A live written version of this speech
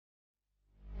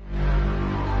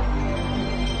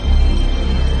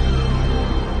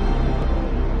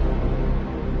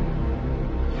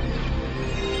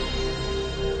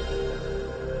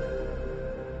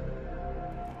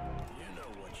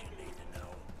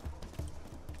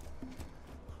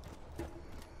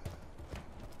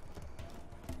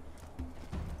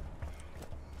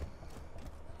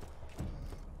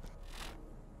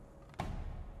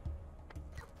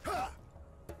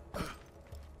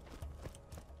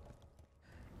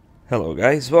Hello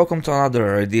guys, welcome to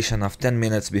another edition of 10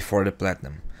 minutes before the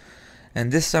platinum.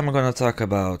 And this time I'm gonna talk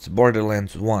about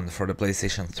Borderlands 1 for the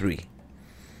PlayStation 3.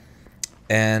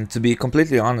 And to be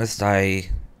completely honest, by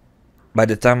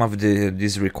the time of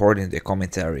this recording, the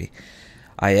commentary,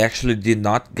 I actually did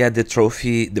not get the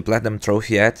trophy, the platinum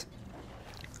trophy yet.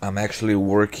 I'm actually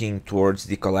working towards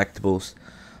the collectibles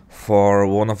for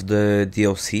one of the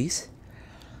DLCs.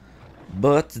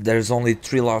 But there's only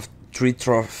three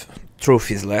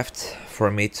trophies left for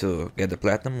me to get the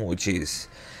platinum, which is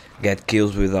get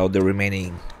kills without the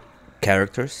remaining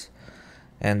characters,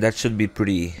 and that should be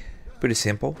pretty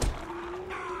simple.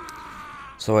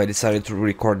 So I decided to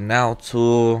record now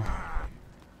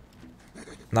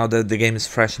that the game is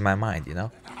fresh in my mind, you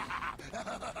know.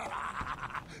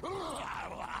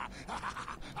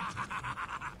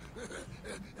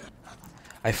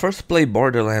 I first played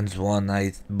Borderlands 1,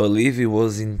 I believe it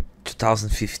was in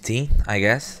 2015, I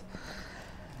guess.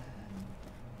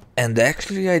 And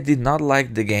actually I did not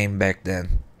like the game back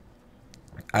then.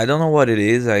 I don't know what it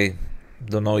is, I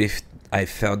don't know if I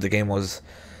felt the game was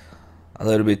a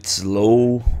little bit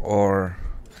slow, or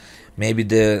maybe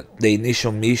the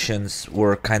initial missions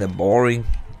were kind of boring,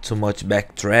 too much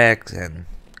backtrack and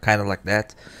kind of like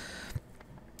that.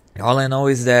 All I know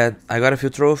is that I got a few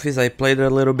trophies, I played a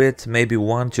little bit, maybe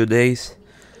 1-2 days,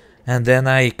 and then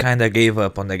I kinda gave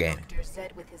up on the game.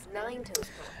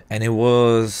 And it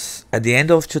was at the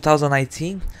end of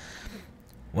 2019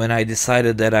 when I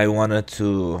decided that I wanted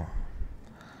to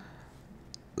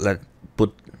let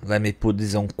me put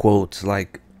this on quotes,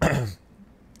 like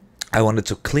I wanted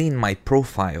to clean my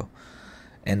profile.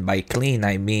 And by clean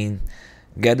I mean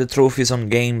get the trophies on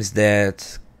games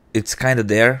that it's kinda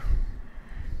there,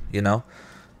 you know,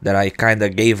 that I kinda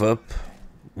gave up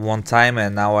one time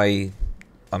and now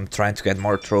I'm trying to get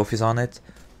more trophies on it.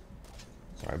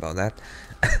 Sorry about that.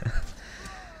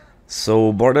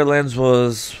 So Borderlands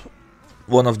was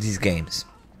one of these games,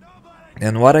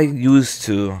 and what I used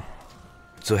to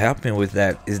help me with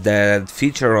that is that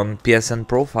feature on PSN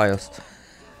profiles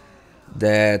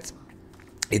that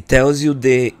it tells you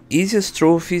the easiest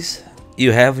trophies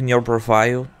you have in your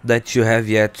profile that you have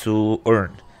yet to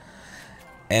earn.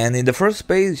 And in the first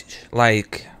page,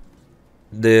 like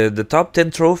the top 10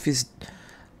 trophies,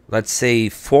 let's say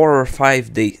 4 or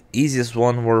 5, the easiest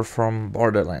one were from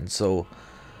Borderlands. So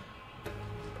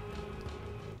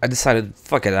I decided,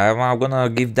 fuck it, I'm gonna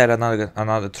give that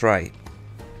another try.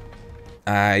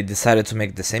 I decided to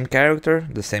make the same character,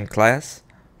 the same class,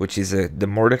 which is the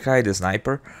Mordecai, the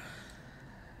sniper.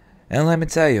 And let me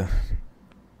tell you,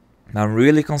 I'm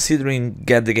really considering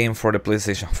get the game for the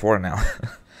PlayStation 4 now.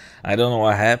 I don't know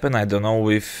what happened. I don't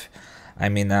know if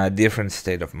I'm in a different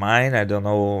state of mind. I don't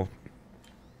know.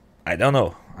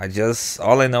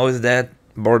 All I know is that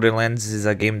Borderlands is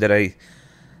a game that I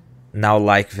now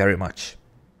like very much.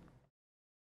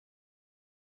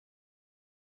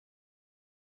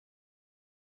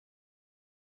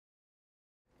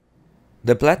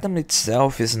 The platinum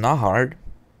itself is not hard.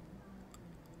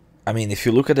 I mean, if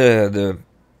you look at the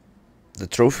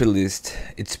trophy list,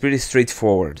 it's pretty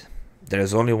straightforward.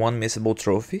 There's only one missable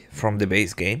trophy from the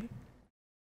base game.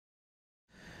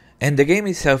 And the game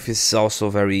itself is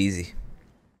also very easy.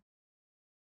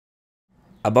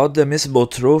 About the missable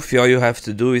trophy, all you have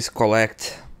to do is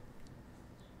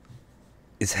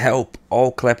help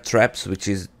all claptraps, which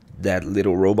is that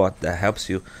little robot that helps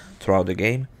you throughout the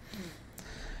game.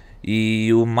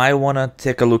 You might want to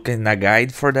take a look in a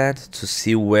guide for that to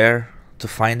see where to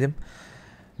find him,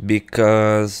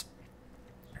 because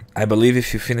I believe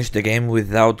if you finish the game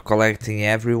without collecting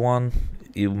everyone,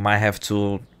 you might have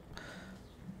to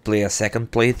play a second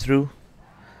playthrough.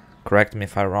 Correct me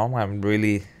if I'm wrong. I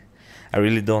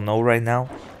really don't know right now.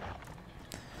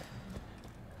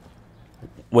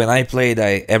 When I played,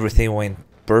 everything went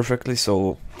perfectly,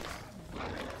 so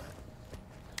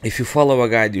if you follow a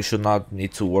guide, you should not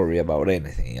need to worry about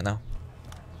anything, you know.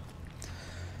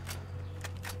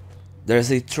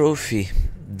 There's a trophy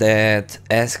that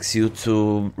asks you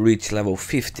to reach level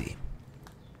 50.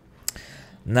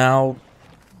 Now,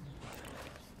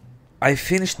 I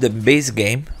finished the base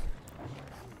game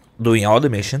doing all the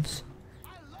missions,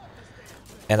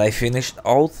 and I finished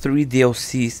all 3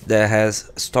 DLCs that has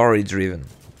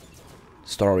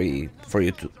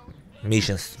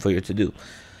missions for you to do.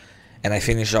 And I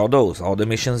finished all the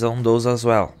missions on those as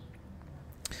well.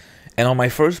 And on my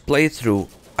first playthrough,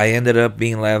 I ended up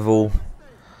being a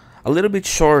little bit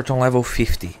short on level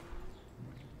 50.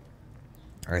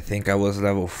 I think I was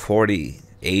level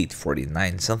 48,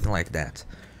 49, something like that.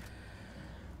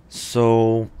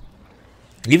 So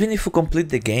even if you complete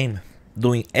the game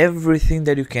doing everything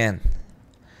that you can,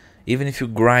 even if you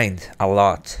grind a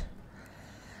lot,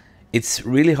 it's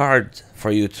really hard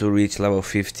for you to reach level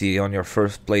 50 on your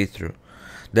first playthrough.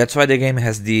 That's why the game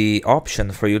has the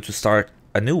option for you to start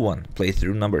a new one,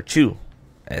 playthrough number 2,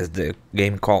 as the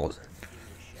game calls it.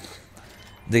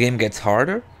 The game gets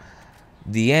harder,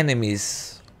 the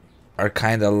enemies are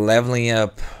kinda leveling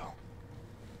up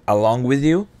along with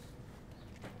you,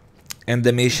 and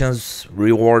the missions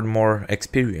reward more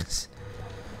experience.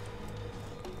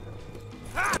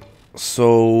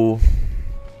 So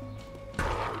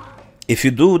if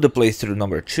you do the playthrough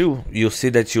number 2, you'll see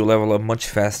that you level up much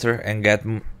faster and get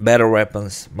better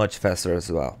weapons much faster as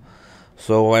well.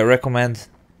 So I recommend,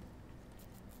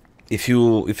 if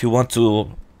you want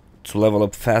to level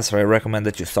up faster, I recommend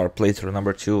that you start playthrough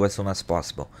number 2 as soon as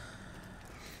possible.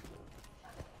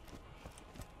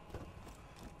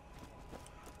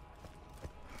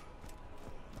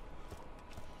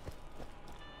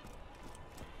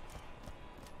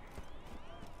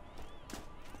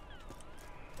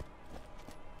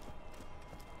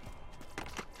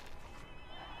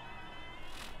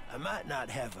 I might not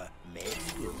have a med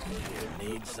skill here.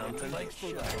 Need something to show.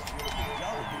 Y'all use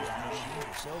the machine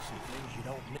to sell some things you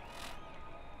don't need.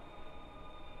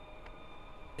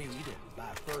 You didn't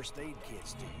buy first aid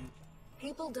kits, do you?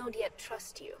 People don't yet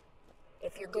trust you.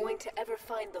 If you're going to ever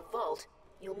find the vault,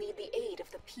 you'll need the aid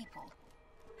of the people.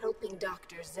 Helping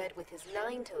Dr. Zed with his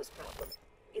nine-toes problem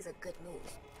is a good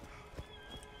move.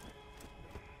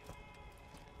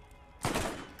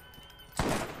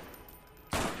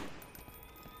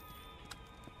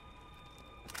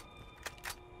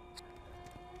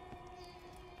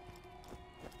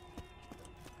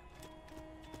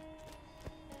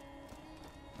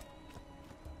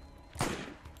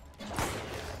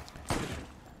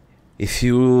 If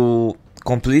you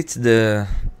complete the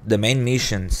main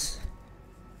missions,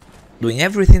 doing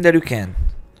everything that you can,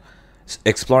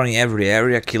 exploring every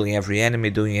area, killing every enemy,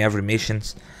 doing every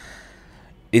missions,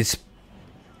 it's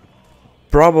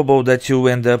probable that you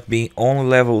end up being on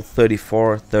level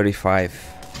 34, 35.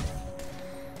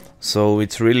 So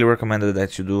it's really recommended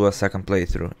that you do a second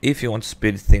playthrough if you want to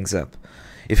speed things up.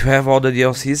 If you have all the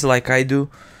DLCs like I do,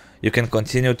 you can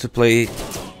continue to play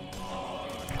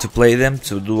them,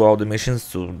 to do all the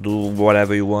missions, to do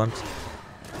whatever you want,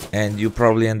 and you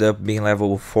probably end up being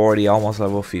level 40, almost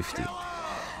level 50.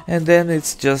 And then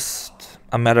it's just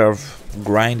a matter of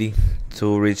grinding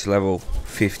to reach level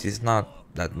 50. It's not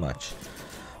that much.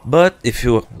 But if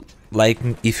you're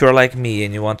like me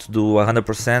and you want to do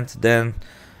 100%, then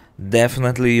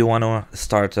definitely you want to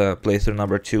start playthrough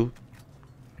number 2,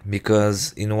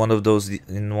 because in one of the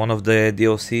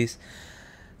DLCs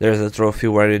there's a trophy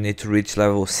where you need to reach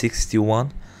level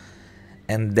 61,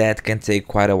 and that can take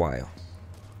quite a while.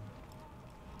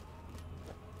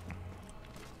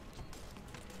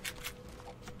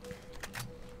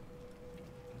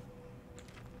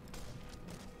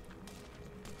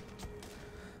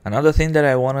 Another thing that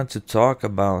I wanted to talk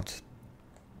about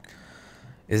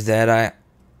is that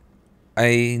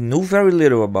I knew very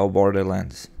little about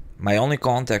Borderlands. My only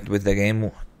contact with the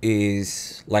game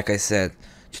is, like I said,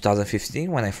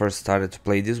 2015 when I first started to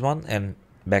play this one, and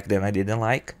back then I didn't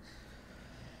like.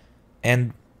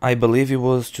 And I believe it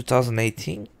was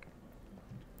 2018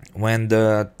 when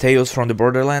the Tales from the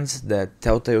Borderlands, that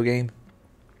Telltale game,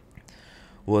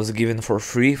 was given for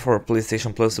free for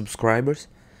PlayStation Plus subscribers.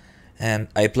 And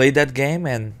I played that game,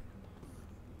 and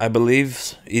I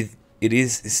believe it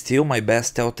is still my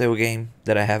best Telltale game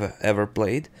that I have ever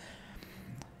played,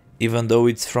 even though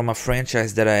it's from a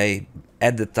franchise that I,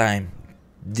 at the time,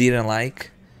 didn't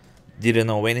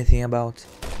know anything about.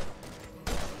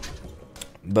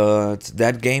 But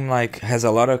that game has a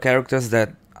lot of characters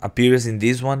that appears in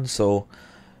this one, so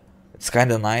it's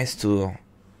kind of nice to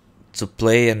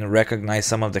play and recognize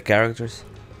some of the characters.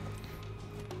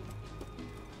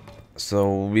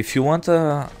 So if you want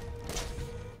a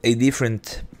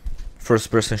different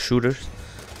first-person shooter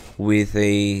with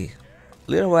a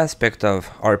little aspect of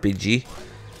RPG,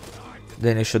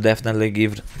 then you should definitely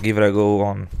give it a go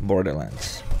on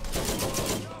Borderlands.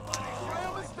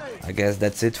 I guess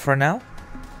that's it for now.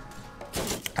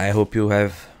 I hope you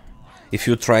have, if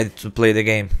you tried to play the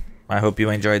game, I hope you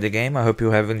enjoyed the game. I hope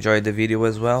you have enjoyed the video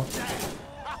as well.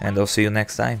 And I'll see you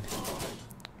next time.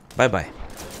 Bye bye.